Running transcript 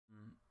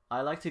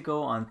I like to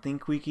go on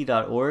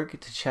thinkwiki.org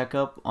to check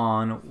up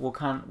on what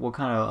kind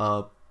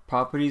of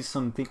properties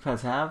some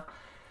ThinkPads have.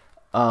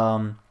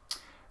 Um,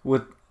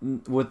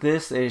 with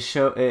this, it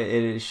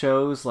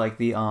shows like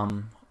the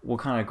what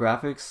kind of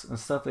graphics and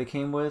stuff they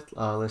came with.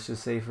 Let's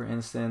just say, for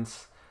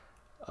instance,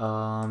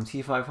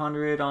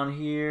 T500 on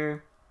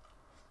here.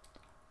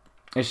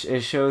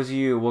 It shows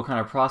you what kind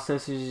of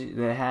processors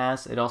it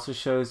has. It also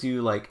shows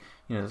you, like,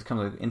 it's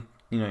kind of like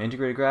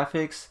integrated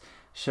graphics.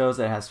 Shows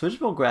that it has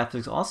switchable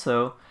graphics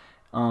also.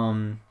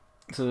 So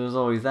there's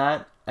always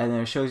that, and then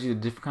it shows you the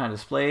different kind of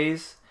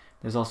displays.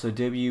 There's also a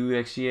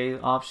WXGA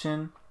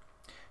option.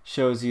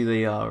 Shows you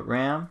the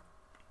RAM.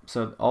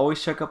 So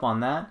always check up on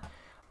that.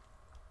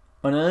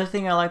 Another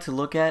thing I like to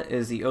look at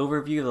is the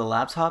overview of the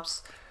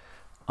laptops.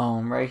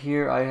 Right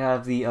here I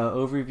have the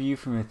overview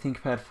from the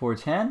ThinkPad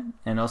 410,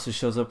 and also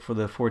shows up for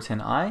the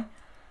 410i.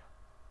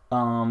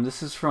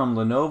 This is from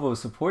Lenovo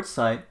support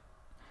site.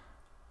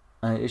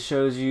 It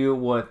shows you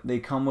what they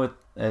come with,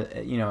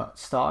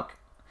 stock.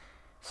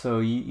 So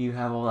you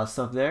have all that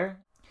stuff there.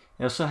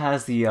 It also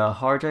has the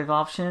hard drive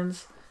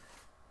options.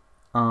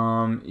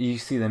 You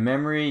see the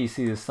memory, you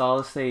see the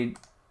solid state,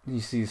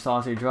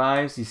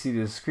 drives, you see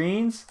the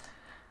screens.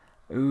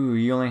 Ooh,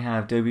 you only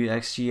have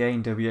WXGA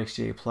and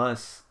WXGA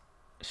Plus.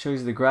 Shows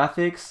you the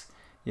graphics.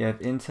 You have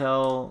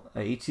Intel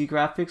HD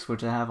graphics,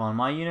 which I have on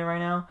my unit right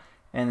now,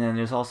 and then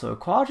there's also a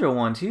Quadro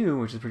one too,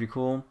 which is pretty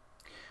cool.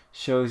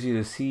 Shows you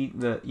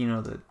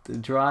the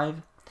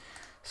drive.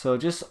 So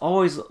just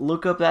always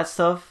look up that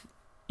stuff,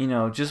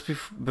 just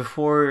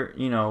before,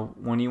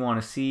 when you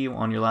want to see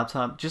on your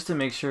laptop, just to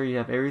make sure you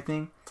have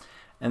everything.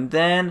 And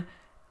then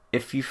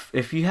if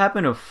you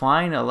happen to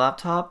find a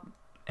laptop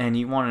and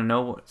you want to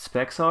know what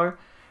specs are,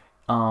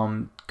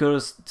 go to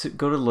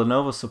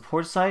Lenovo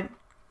support site.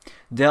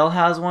 Dell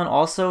has one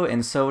also,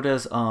 and so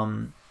does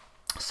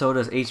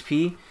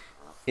HP.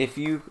 If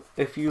you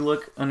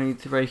look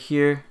underneath right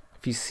here,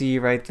 if you see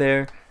right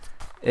there,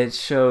 it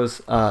shows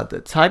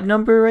the type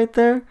number right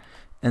there,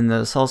 and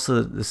there's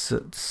also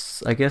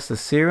I guess the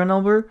serial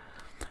number.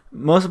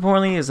 Most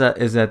importantly is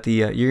that the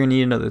you're gonna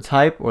need to know the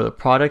type or the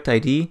product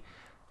ID.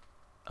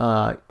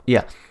 Yeah,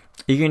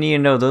 you're gonna need to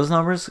know those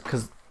numbers,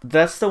 because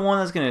that's the one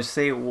that's gonna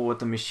say what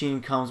the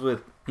machine comes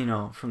with,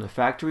 from the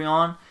factory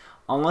on.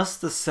 Unless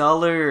the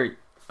seller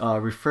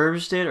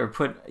refurbished it or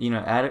put,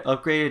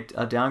 upgraded,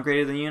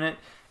 downgraded the unit,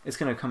 it's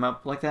gonna come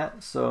up like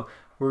that. So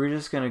we're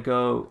just gonna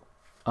go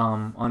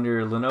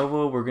under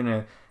Lenovo. We're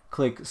gonna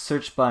click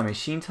search by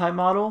machine type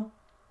model,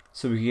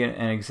 so we can get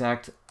an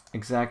exact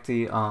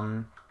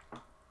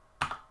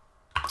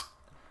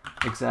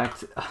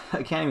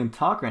I can't even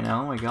talk right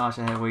now. Oh my gosh,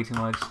 I had way too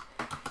much.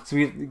 So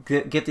we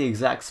get the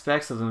exact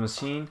specs of the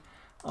machine.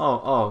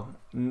 Oh,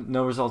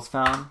 no results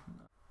found.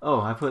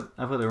 Oh, I put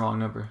the wrong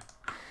number.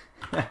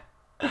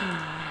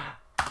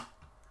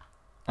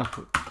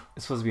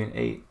 It's supposed to be an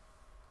 8.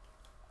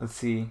 Let's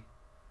see.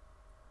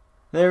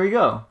 There we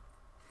go.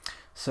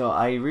 So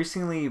I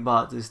recently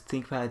bought this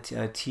ThinkPad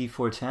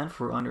T410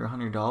 for under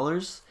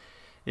 $100.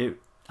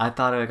 I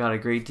thought I got a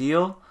great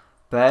deal.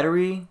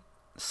 Battery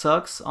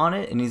sucks on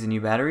it. It needs a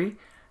new battery.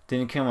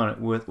 Didn't come on it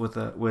with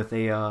a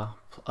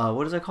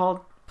what is it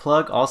called?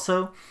 Plug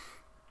also.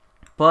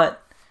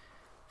 But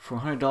for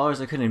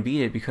 $100 I couldn't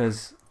beat it,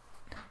 because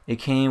it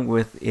came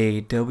with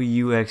a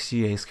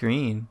WXGA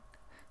screen.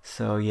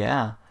 So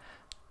yeah,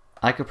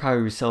 I could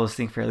probably resell this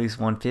thing for at least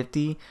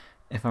 $150.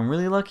 If I'm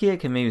really lucky, I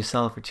can maybe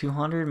sell it for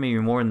 $200, maybe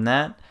more than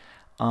that.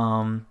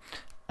 I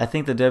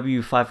think the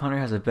W500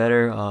 has a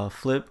better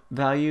flip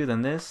value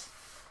than this.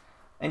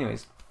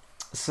 Anyways,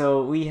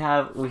 so we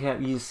have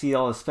you see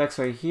all the specs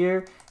right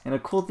here. And a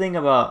cool thing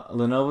about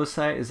Lenovo's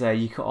site is that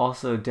you can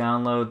also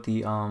download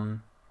the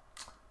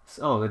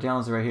the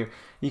downloads are right here.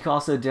 You can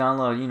also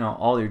download,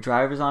 all your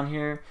drivers on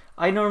here.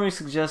 I normally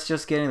suggest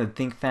just getting the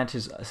ThinkPad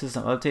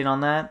system update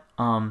on that.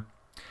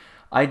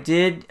 I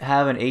did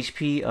have an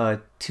HP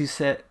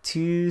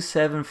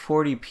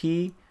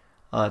 2740p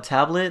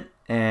tablet,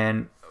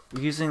 and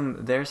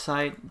using their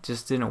site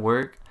just didn't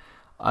work.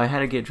 I had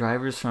to get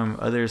drivers from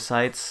other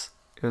sites.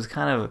 It was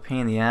kind of a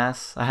pain in the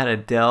ass. I had a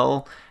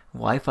Dell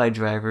Wi-Fi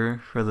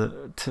driver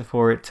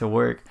for it to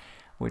work,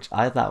 which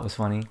I thought was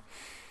funny.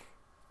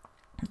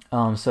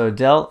 So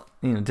Dell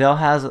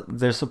has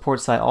their support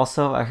site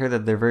also. I heard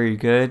that they're very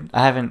good.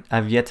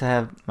 I've yet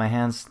to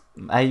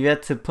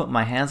put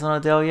my hands on a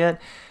Dell yet.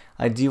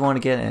 I do want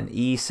to get an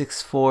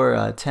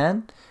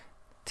E6410.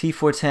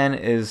 T410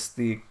 is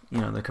the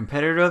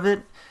competitor of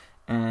it,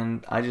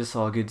 and I just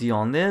saw a good deal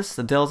on this.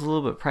 The Dell's a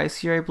little bit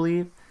pricier, I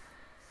believe.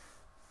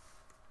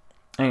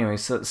 Anyway,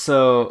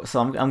 so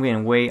I'm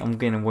getting way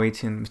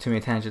too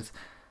many tangents.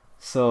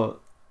 So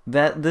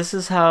this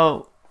is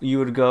how you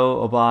would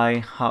go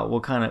by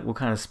what kind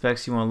of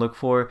specs you want to look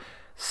for.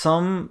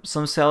 Some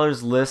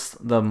sellers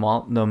list the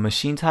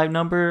machine type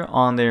number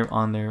on their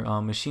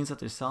machines that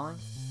they're selling.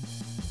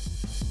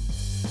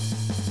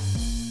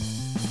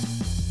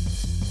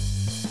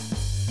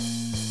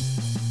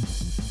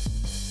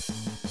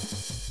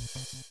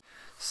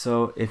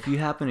 So if you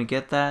happen to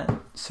get that,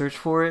 search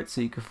for it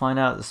so you can find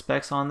out the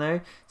specs on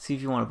there, see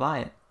if you want to buy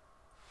it.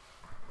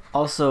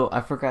 Also,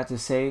 I forgot to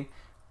say,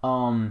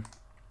 I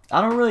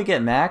don't really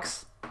get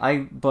Macs.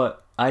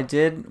 But I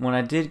did, when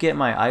I did get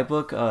my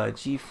iBook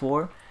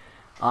G4,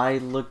 I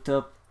looked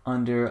up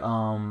under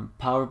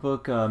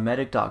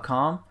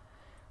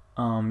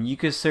powerbookmedic.com. You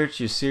could search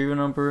your serial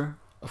number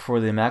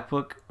for the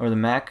MacBook or the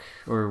Mac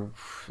or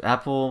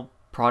Apple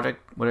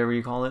product, whatever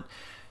you call it.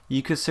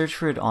 You could search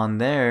for it on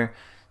there.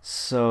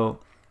 So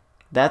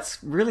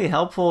that's really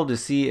helpful to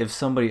see if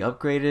somebody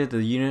upgraded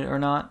the unit or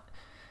not.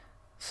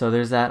 So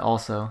there's that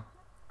also.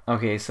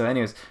 Okay, so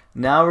anyways,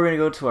 now we're going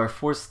to go to our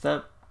fourth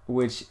step,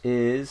 which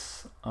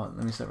is, let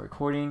me start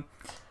recording.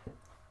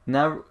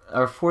 Now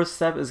our fourth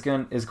step is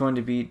going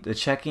to be the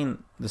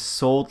checking the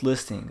sold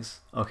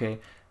listings. Okay,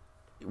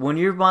 when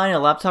you're buying a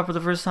laptop for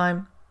the first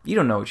time, you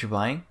don't know what you're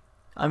buying.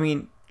 I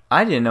mean,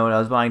 I didn't know what I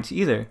was buying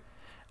either.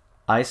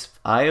 I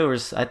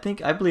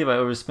believe I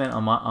overspent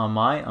on my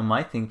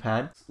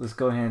ThinkPad. Let's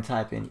go ahead and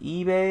type in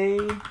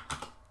eBay.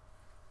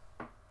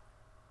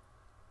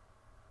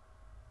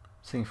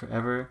 It's taking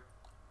forever.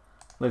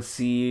 Let's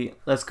see.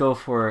 Let's go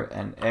for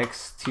an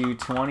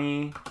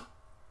X220.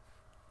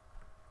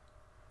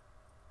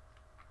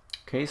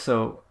 Okay,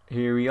 so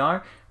here we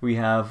are. We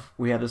have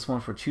this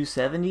one for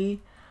 $270.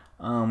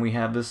 We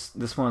have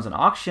this one as an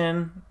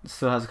auction. It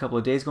still has a couple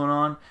of days going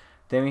on.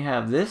 Then we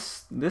have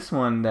this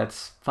one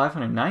that's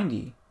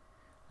 $590.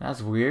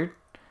 That's weird.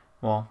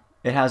 Well,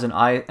 it has an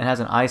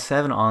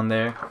i7 on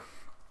there,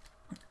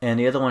 and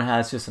the other one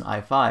has just an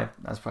i5.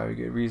 That's probably a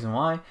good reason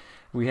why.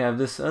 We have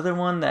this other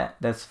one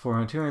that's for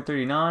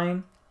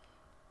 $239.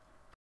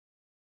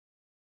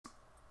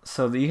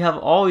 So you have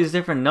all these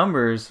different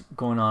numbers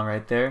going on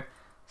right there.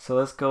 So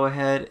let's go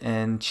ahead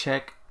and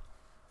check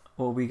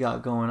what we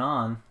got going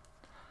on.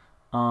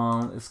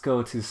 Let's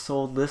go to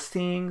sold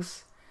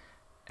listings,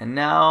 and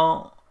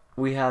now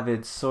we have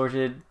it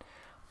sorted.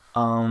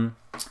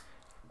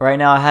 Right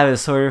now I have it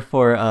sorted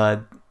for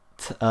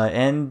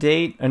end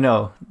date, or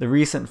no, the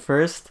recent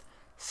first.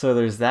 So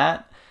there's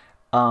that.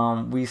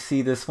 We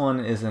see this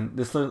one this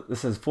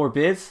says 4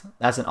 bids.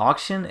 That's an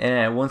auction, and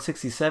at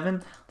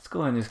 167. Let's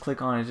go ahead and just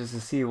click on it just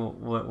to see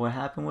what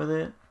happened with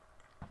it.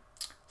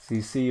 So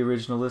you see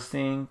original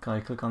listing. Can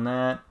I click on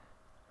that?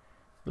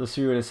 Let's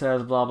see what it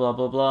says. Blah blah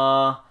blah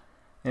blah.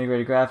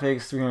 Integrated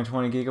graphics,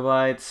 320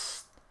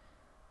 gigabytes.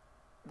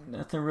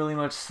 Nothing really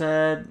much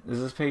said. Is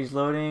this page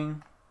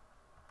loading?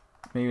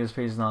 Maybe this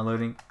page is not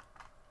loading.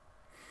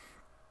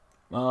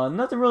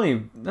 Nothing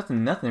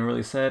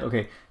really said.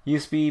 Okay,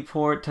 USB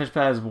port,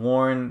 touchpad is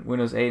worn,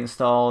 Windows 8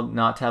 installed,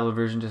 not tablet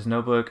version, just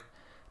notebook.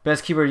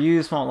 Best keyboard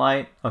used, font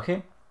light.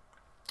 Okay.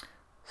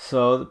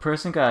 So the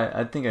person got,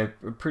 I think, a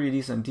pretty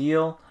decent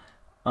deal.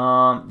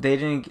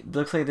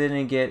 Looks like they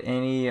didn't get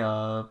any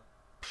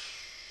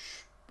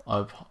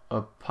a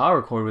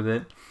power cord with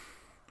it,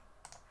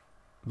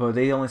 but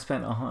they only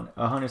spent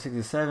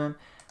 167.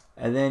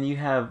 And then you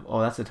have,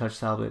 oh, that's a touch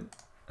tablet.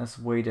 That's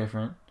way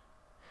different.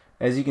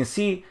 As you can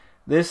see,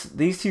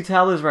 these two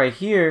tablets right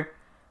here,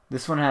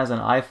 this one has an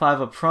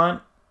i5 up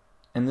front,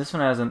 and this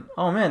one has an,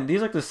 oh man,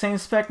 these are like the same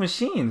spec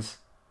machines.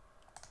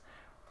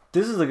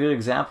 This is a good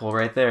example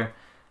right there.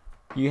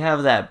 You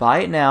have that buy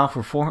it now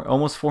for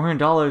almost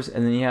 $400,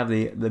 and then you have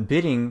the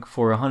bidding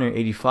for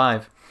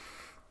 $185.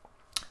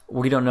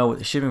 We don't know what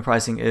the shipping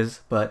pricing is,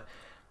 but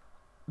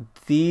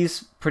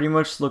these pretty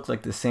much look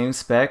like the same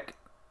spec.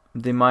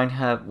 They might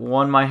have,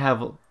 one might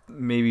have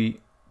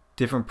maybe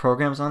different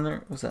programs on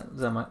there. What's that?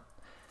 Is that my?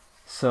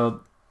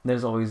 So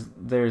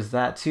there's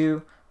that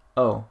too.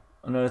 Oh,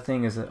 another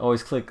thing is that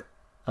always click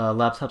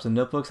laptops and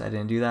notebooks. I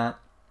didn't do that.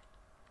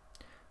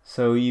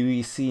 So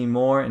you see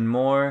more and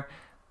more.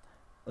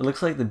 It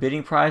looks like the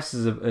bidding price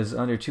is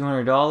under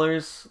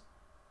 $200.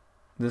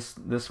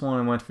 This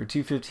one went for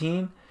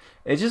 $215.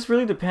 It just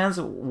really depends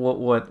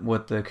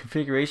what the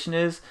configuration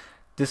is.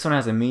 This one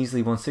has a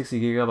measly 160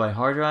 gigabyte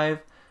hard drive.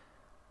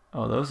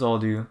 Oh, those all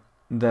do.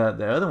 The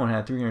other one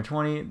had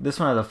 320. This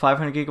one has a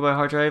 500 gigabyte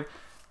hard drive.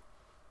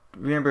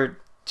 Remember,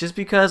 just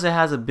because it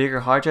has a bigger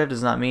hard drive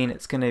does not mean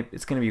it's gonna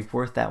be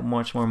worth that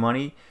much more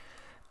money.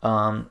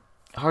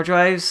 Hard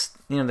drives,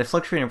 they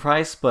fluctuate in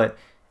price, but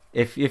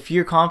if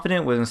you're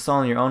confident with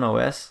installing your own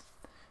OS,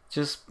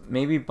 just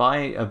maybe buy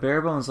a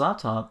bare bones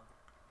laptop.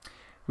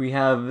 We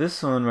have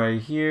this one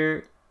right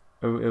here.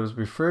 It was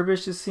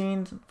refurbished, it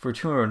seemed, for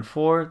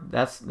 $204.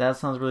 That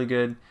sounds really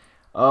good.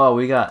 Oh,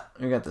 we got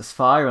this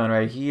fire one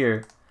right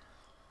here.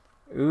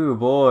 Ooh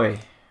boy,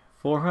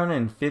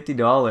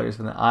 $450 with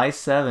an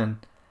i7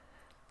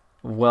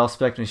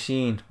 well-spec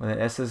machine with an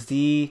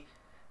SSD,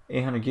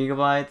 800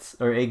 gigabytes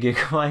or 8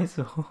 gigabytes.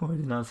 I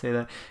did not say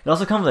that. It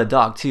also comes with a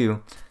dock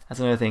too. That's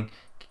another thing.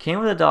 It came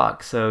with a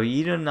dock, so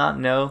you do not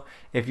know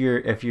if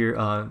your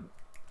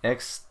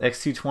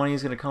X220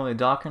 is gonna come with a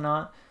dock or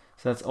not.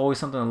 So that's always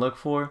something to look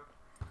for.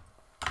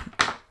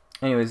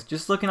 Anyways,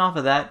 just looking off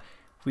of that,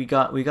 we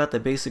got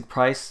the basic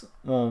price.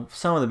 Well,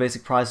 some of the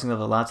basic pricing of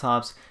the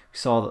laptops. We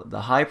saw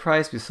the high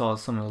price. We saw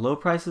some of the low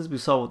prices. We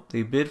saw what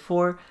they bid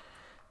for.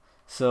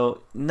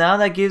 So now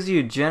that gives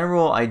you a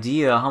general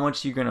idea how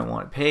much you're gonna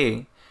want to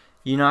pay.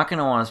 You're not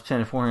gonna want to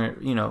spend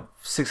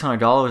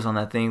 $600 on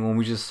that thing when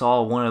we just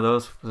saw one of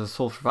those was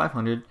sold for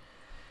 500.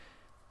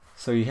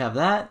 So you have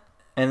that,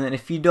 and then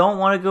if you don't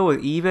want to go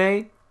with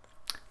eBay,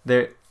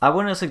 I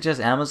wouldn't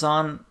suggest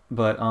Amazon,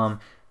 but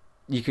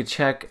you could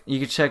check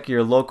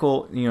your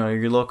local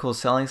your local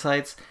selling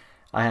sites.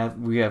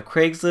 We have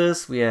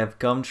Craigslist, we have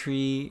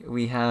Gumtree,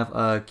 we have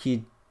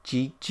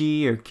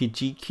Kijiji or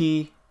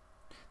Kijiki.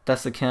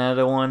 That's the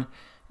Canada one,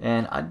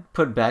 and I'd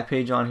put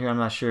Backpage on here. I'm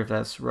not sure if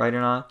that's right or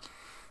not,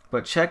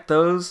 but check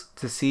those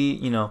to see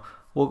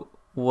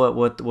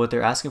what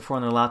they're asking for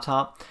on their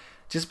laptop.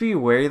 Just be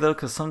wary though,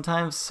 because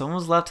sometimes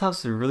someone's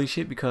laptops are really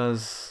shit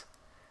because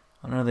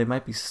I don't know, they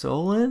might be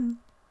stolen.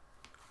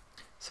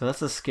 So that's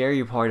the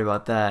scary part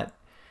about that.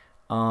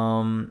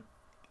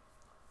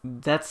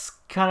 That's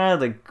kind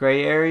of the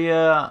gray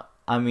area.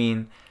 I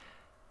mean,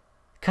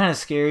 kind of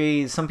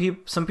scary. Some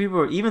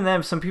people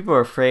are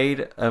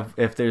afraid of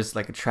if there's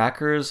like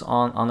trackers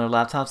on their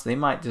laptops. They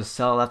might just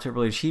sell a laptop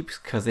really cheap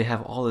because they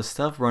have all this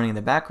stuff running in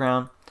the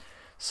background.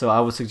 So I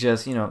would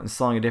suggest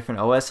installing a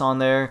different OS on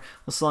there,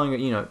 installing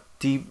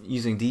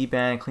using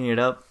dban, clean it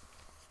up.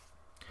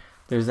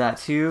 There's that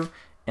too,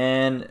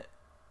 and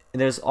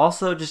there's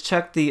also just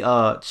check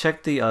the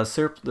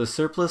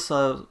surplus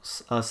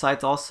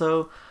sites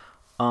also.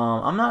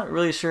 I'm not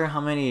really sure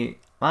how many.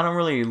 I don't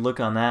really look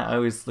on that. I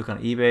always look on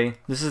eBay.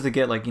 This is to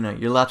get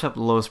your laptop at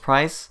the lowest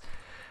price.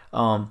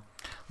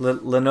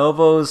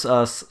 Lenovo's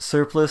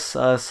surplus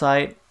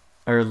site,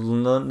 or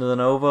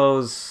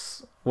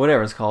Lenovo's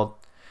whatever it's called,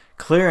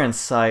 clearance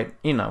site.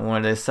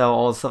 When they sell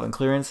all the stuff in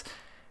clearance,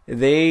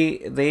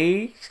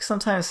 they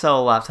sometimes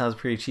sell laptops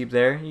pretty cheap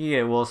there. You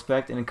get well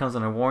spec'd, and it comes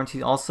under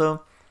warranty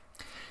also.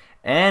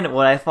 And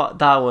what I thought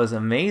was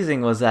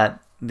amazing was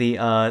that the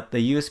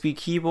USB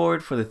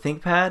keyboard for the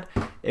ThinkPad,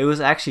 it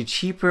was actually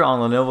cheaper on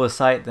Lenovo's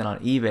site than on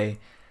eBay.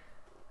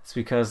 It's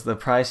because the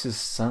price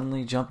just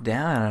suddenly jumped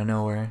down out of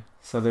nowhere.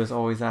 So there's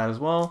always that as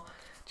well.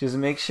 Just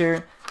make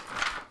sure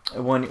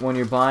when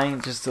you're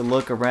buying, just to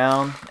look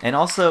around. And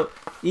also,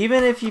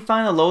 even if you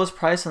find the lowest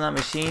price on that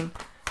machine,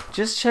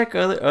 just check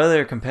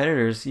other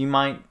competitors. You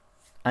might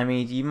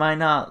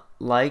not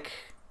like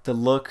the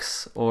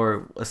looks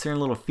or a certain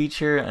little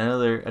feature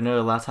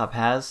another laptop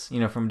has,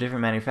 from a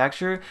different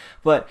manufacturer,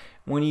 but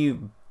when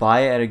you buy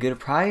it at a good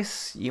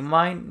price, you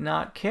might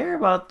not care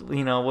about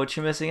what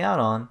you're missing out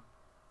on.